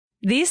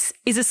This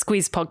is a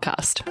Squiz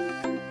podcast.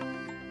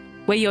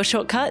 We're your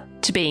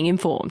shortcut to being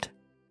informed.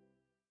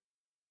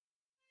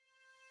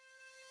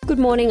 Good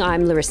morning,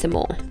 I'm Larissa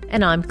Moore.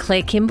 And I'm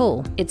Claire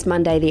Kimball. It's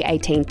Monday the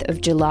 18th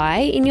of July.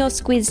 In your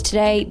Squiz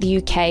today, the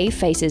UK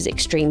faces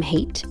extreme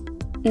heat,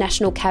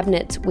 National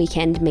Cabinet's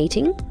weekend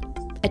meeting,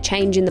 a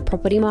change in the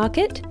property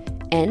market,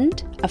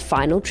 and a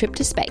final trip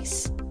to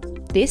space.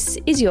 This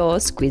is your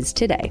Squiz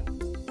today.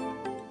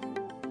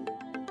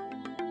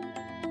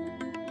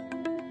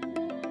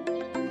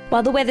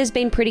 While the weather's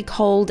been pretty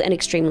cold and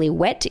extremely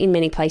wet in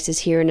many places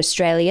here in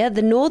Australia,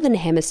 the Northern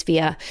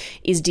Hemisphere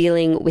is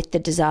dealing with the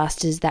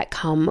disasters that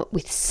come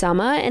with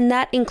summer, and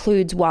that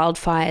includes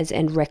wildfires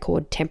and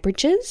record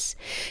temperatures.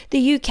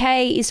 The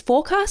UK is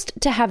forecast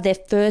to have their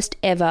first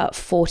ever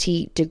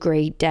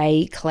 40-degree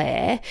day,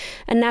 Claire.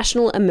 A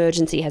national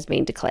emergency has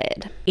been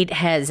declared. It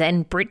has,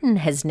 and Britain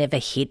has never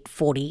hit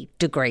 40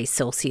 degrees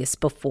Celsius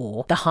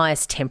before. The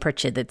highest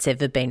temperature that's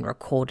ever been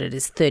recorded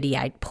is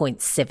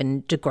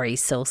 38.7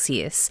 degrees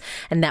Celsius.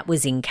 And that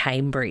was in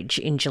Cambridge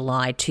in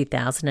July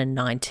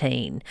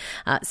 2019.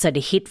 So to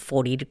hit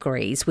 40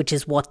 degrees, which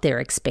is what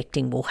they're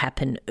expecting will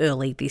happen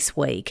early this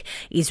week,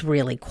 is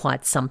really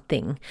quite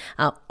something.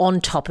 On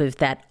top of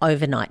that,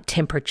 overnight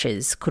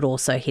temperatures could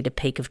also hit a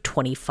peak of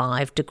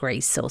 25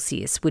 degrees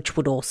Celsius, which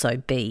would also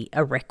be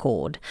a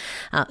record.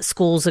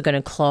 Schools are going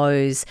to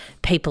close.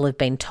 People have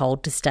been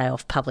told to stay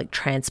off public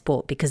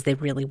transport because they're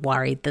really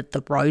worried that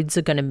the roads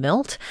are going to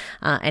melt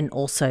and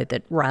also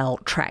that rail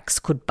tracks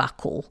could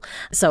buckle.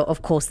 So,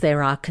 of course,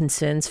 there are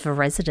concerns for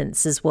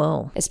residents as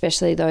well.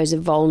 Especially those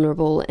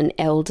vulnerable and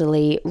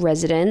elderly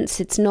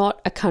residents. It's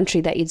not a country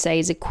that you'd say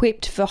is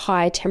equipped for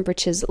high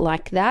temperatures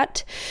like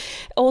that.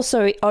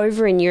 Also,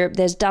 over in Europe,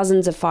 there's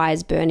dozens of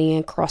fires burning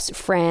across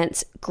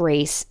France,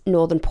 Greece,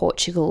 northern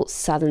Portugal,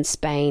 southern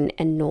Spain,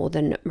 and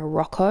northern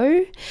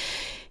Morocco.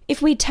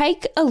 If we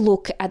take a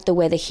look at the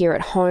weather here at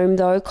home,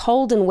 though,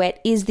 cold and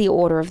wet is the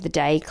order of the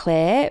day,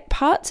 Claire.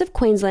 Parts of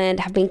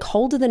Queensland have been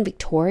colder than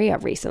Victoria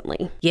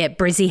recently. Yeah,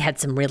 Brizzy had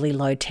some really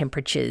low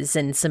temperatures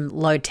and some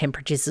low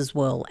temperatures as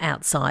well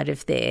outside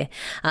of there.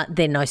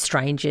 They're no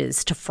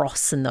strangers to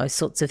frosts and those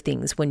sorts of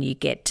things when you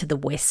get to the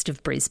west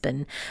of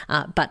Brisbane,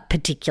 but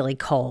particularly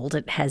cold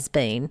it has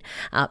been.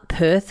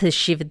 Perth has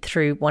shivered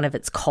through one of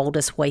its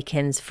coldest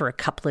weekends for a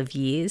couple of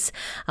years.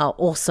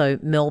 Also,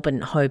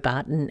 Melbourne,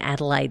 Hobart and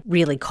Adelaide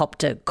really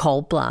copped a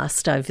cold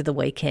blast over the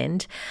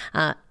weekend.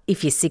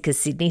 If you're sick of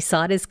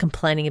Sydney-siders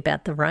complaining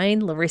about the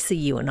rain, Larissa,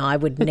 you and I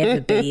would never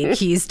be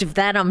accused of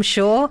that, I'm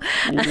sure.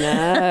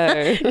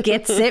 No.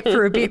 Get set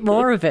for a bit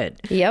more of it.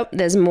 Yep,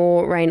 there's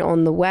more rain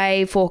on the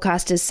way.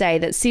 Forecasters say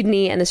that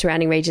Sydney and the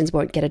surrounding regions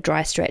won't get a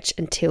dry stretch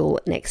until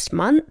next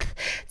month.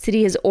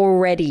 Sydney has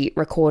already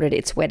recorded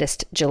its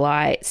wettest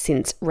July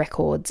since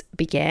records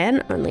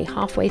began, only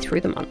halfway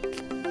through the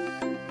month.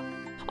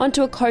 On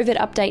to a COVID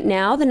update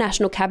now. The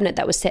National Cabinet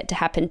that was set to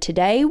happen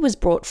today was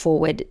brought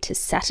forward to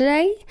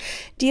Saturday.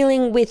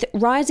 Dealing with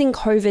rising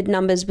COVID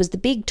numbers was the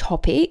big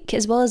topic,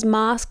 as well as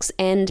masks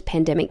and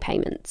pandemic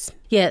payments.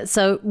 Yeah,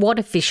 so what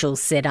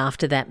officials said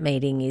after that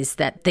meeting is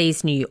that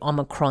these new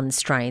Omicron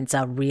strains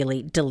are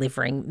really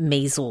delivering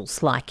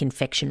measles-like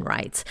infection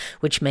rates,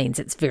 which means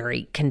it's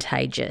very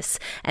contagious.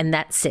 And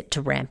that's set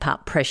to ramp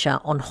up pressure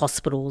on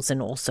hospitals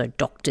and also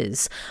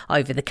doctors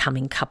over the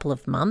coming couple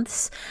of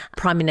months.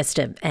 Prime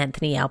Minister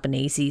Anthony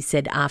Albanese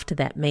said after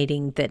that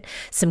meeting that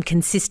some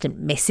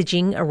consistent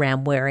messaging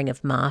around wearing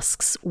of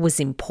masks was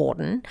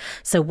important.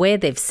 So where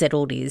they've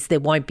settled is there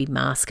won't be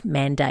mask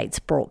mandates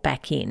brought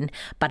back in,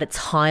 but it's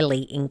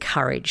highly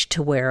encouraged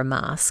to wear a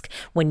mask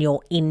when you're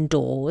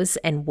indoors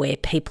and where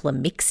people are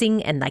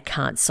mixing and they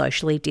can't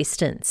socially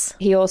distance.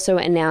 He also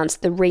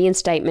announced the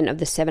reinstatement of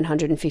the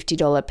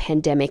 $750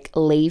 pandemic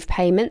leave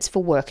payments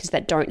for workers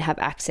that don't have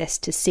access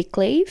to sick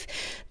leave.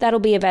 That'll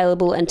be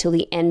available until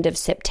the end of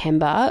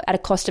September at a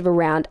cost of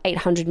around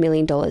 $800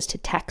 million to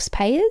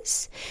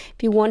taxpayers.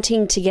 If you're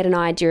wanting to get an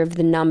idea of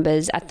the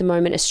numbers, at the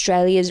moment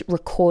Australia's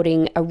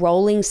recording a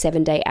rolling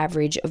 7-day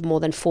average of more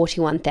than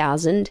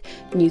 41,000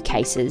 new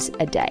cases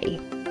a day.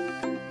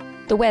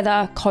 The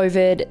weather,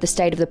 COVID, the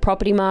state of the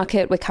property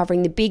market. We're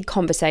covering the big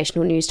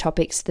conversational news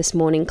topics this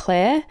morning,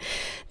 Claire.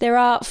 There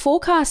are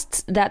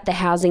forecasts that the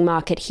housing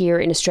market here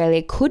in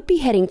Australia could be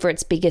heading for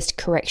its biggest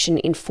correction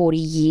in 40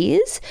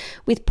 years,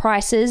 with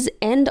prices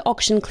and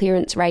auction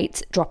clearance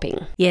rates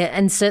dropping. Yeah,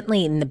 and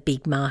certainly in the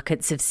big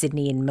markets of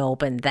Sydney and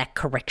Melbourne, that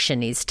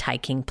correction is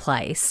taking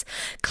place.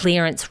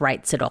 Clearance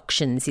rates at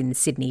auctions in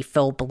Sydney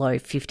fell below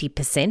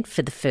 50%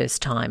 for the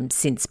first time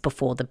since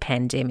before the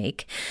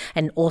pandemic.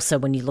 And also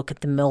when you look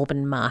at the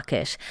Melbourne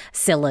market,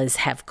 sellers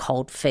have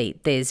cold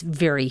feet. There's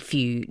very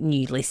few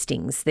new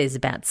listings. There's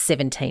about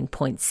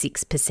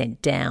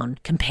 17.6% down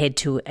compared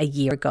to a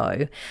year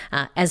ago.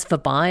 As for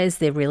buyers,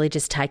 they're really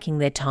just taking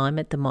their time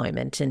at the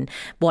moment. And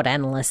what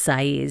analysts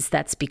say is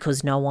that's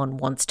because no one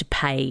wants to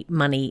pay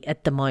money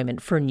at the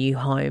moment for a new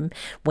home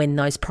when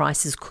those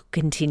prices could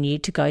continue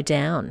to go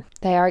down.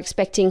 They are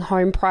expecting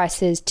home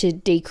prices to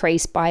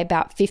decrease by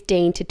about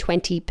 15 to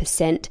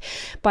 20%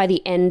 by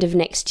the end of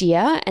next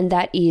year, and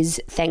that is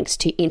thanks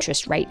to interest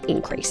interest rate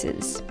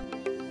increases.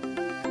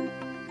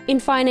 In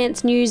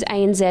finance news,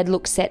 ANZ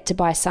looks set to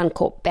buy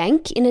Suncorp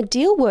Bank in a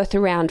deal worth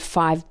around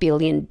 $5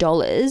 billion.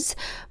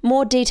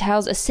 More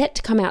details are set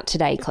to come out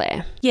today,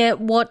 Claire. Yeah,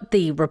 what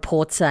the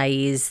reports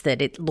say is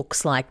that it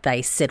looks like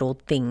they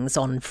settled things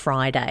on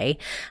Friday.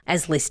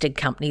 As listed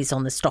companies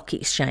on the stock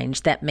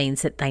exchange, that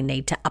means that they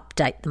need to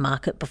update the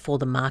market before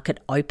the market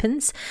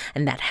opens,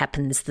 and that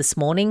happens this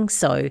morning,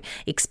 so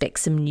expect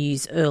some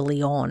news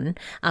early on.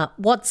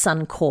 What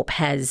Suncorp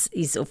has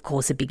is, of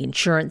course, a big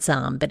insurance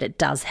arm, but it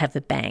does have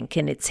a bank,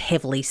 and it's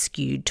heavily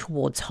skewed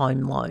towards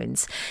home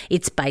loans.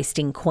 It's based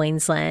in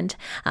Queensland.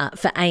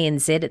 For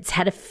ANZ, it's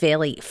had a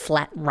fairly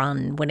flat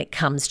run when it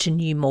comes to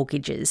new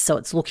mortgages, so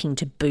it's looking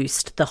to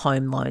boost the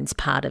home loans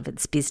part of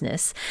its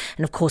business.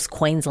 And of course,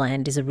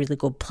 Queensland is a really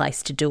good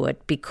place to do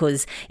it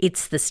because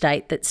it's the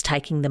state that's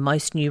taking the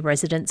most new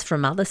residents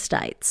from other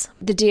states.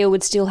 The deal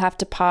would still have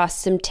to pass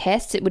some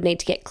tests. It would need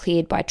to get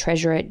cleared by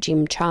Treasurer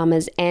Jim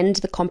Chalmers and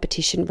the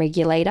competition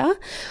regulator.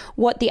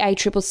 What the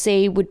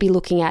ACCC would be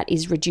looking at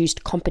is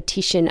reduced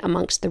competition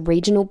amongst the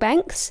regional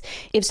banks.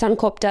 If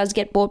Suncorp does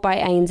get bought by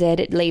ANZ,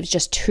 it leaves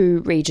just two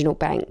regional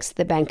banks,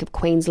 the Bank of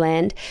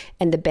Queensland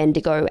and the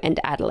Bendigo and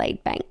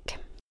Adelaide Bank.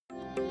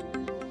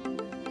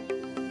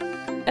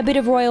 A bit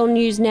of royal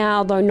news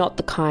now, though not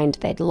the kind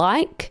they'd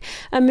like.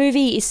 A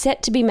movie is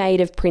set to be made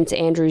of Prince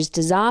Andrew's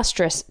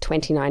disastrous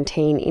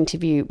 2019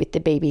 interview with the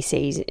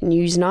BBC's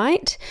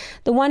Newsnight,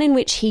 the one in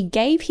which he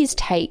gave his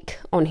take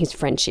on his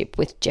friendship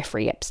with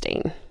Jeffrey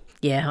Epstein.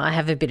 Yeah, I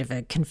have a bit of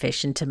a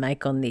confession to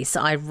make on this.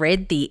 I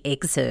read the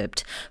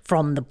excerpt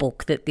from the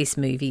book that this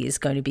movie is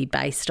going to be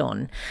based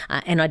on,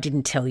 and I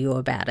didn't tell you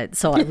about it,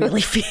 so I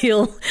really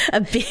feel a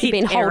bit You've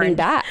been holding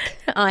back.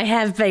 I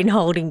have been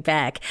holding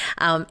back.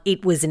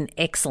 It was an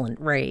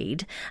excellent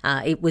read.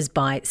 It was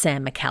by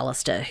Sam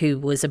McAllister, who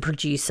was a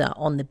producer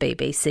on the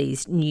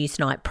BBC's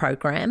Newsnight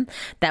program.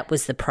 That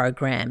was the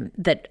program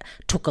that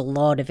took a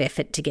lot of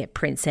effort to get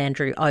Prince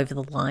Andrew over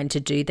the line to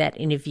do that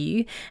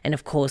interview, and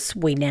of course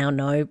we now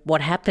know what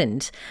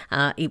happened.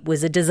 It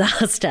was a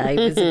disaster. It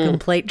was a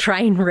complete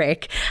train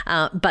wreck.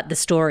 But the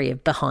story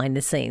of behind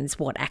the scenes,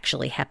 what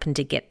actually happened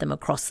to get them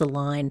across the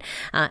line,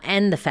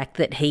 and the fact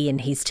that he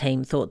and his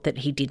team thought that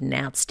he did an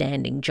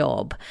outstanding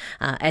job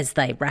as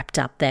they wrapped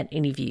up that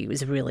interview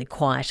was really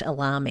quite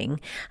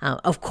alarming.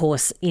 Of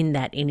course, in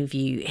that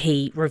interview,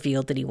 he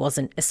revealed that he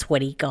wasn't a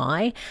sweaty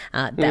guy.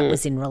 That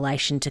was in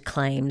relation to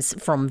claims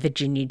from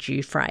Virginia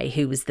Giuffre,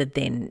 who was the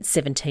then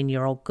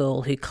 17-year-old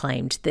girl who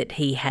claimed that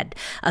he had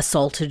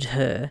assaulted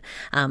her,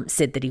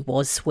 said that he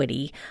was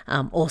sweaty.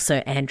 Also,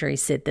 Andrew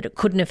said that it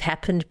couldn't have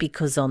happened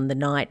because on the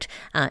night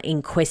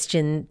in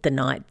question, the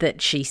night that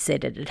she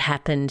said it had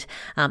happened,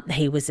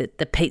 he was at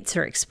the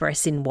Pizza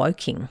Express in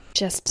Woking.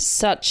 Just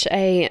such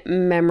a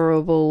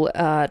memorable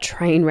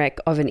train wreck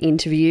of an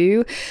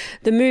interview.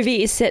 The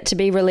movie is set to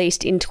be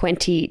released in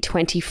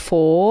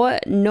 2024.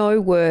 No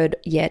word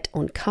yet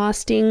on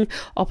casting.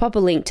 I'll pop a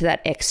link to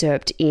that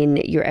excerpt in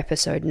your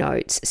episode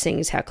notes, seeing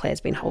as how Claire's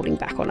been holding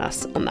back on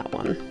us on that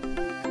one.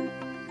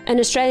 An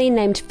Australian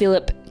named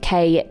Philip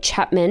K.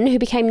 Chapman, who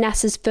became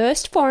NASA's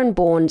first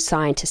foreign-born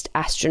scientist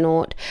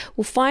astronaut,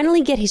 will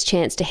finally get his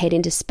chance to head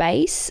into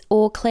space,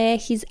 or Claire,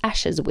 his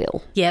ashes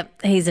will.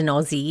 Yep, he's an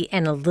Aussie,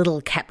 and a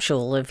little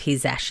capsule of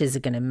his ashes are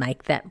going to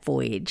make that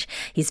voyage.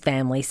 His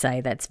family say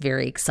that's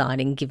very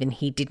exciting, given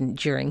he didn't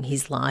during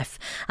his life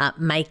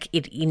make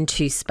it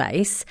into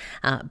space,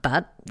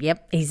 but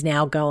yep, he's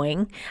now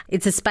going.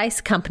 It's a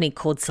space company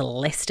called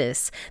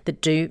Celestis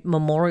that do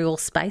memorial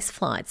space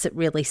flights. It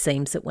really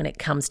seems that when it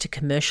comes to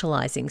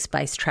commercialising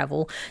space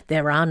travel,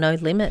 there are no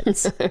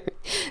limits.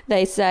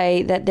 They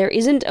say that there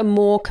isn't a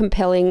more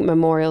compelling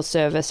memorial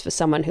service for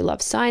someone who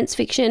loves science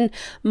fiction,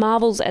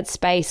 marvels at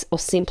space, or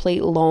simply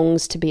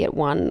longs to be at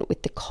one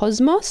with the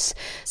cosmos.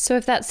 So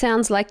if that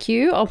sounds like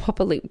you, I'll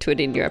pop a link to it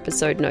in your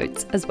episode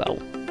notes as well.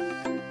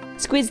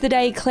 Squiz the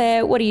day,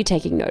 Claire. What are you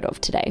taking note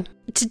of today?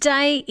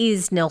 Today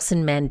is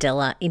Nelson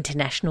Mandela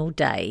International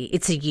Day.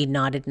 It's a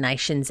United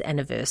Nations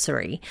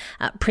anniversary.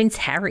 Prince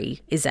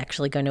Harry is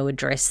actually going to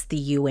address the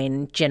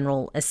UN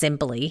General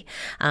Assembly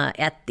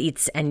at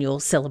its annual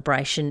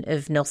celebration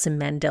of Nelson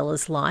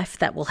Mandela's life.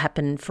 That will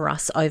happen for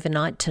us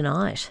overnight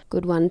tonight.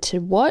 Good one to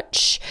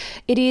watch.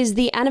 It is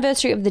the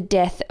anniversary of the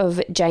death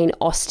of Jane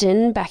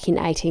Austen back in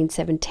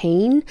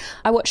 1817.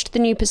 I watched the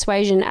new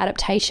Persuasion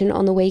adaptation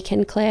on the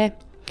weekend, Claire.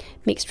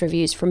 Mixed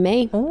reviews from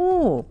me.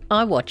 Oh,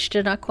 I watched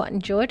it. I quite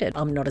enjoyed it.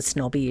 I'm not as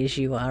snobby as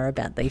you are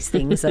about these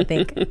things, I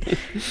think.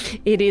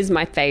 It is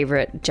my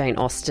favourite Jane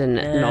Austen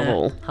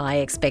novel.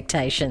 High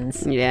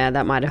expectations. Yeah,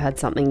 that might have had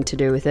something to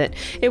do with it.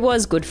 It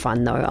was good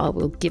fun, though. I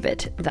will give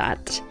it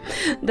that.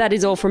 That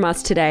is all from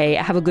us today.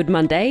 Have a good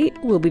Monday.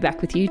 We'll be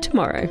back with you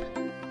tomorrow.